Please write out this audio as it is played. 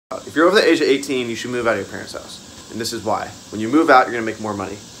If you're over the age of 18, you should move out of your parents' house. And this is why. When you move out, you're gonna make more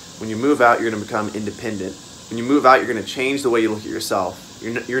money. When you move out, you're gonna become independent. When you move out, you're gonna change the way you look at yourself.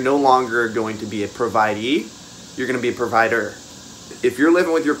 You're no longer going to be a providee, you're gonna be a provider. If you're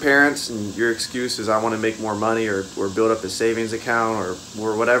living with your parents and your excuse is I wanna make more money or build up a savings account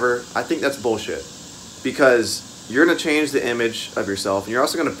or whatever, I think that's bullshit. Because you're gonna change the image of yourself, and you're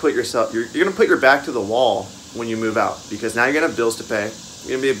also gonna put yourself, you're gonna put your back to the wall when you move out, because now you're gonna have bills to pay.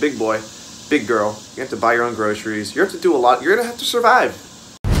 You're gonna be a big boy, big girl. You have to buy your own groceries. You have to do a lot. You're gonna have to survive.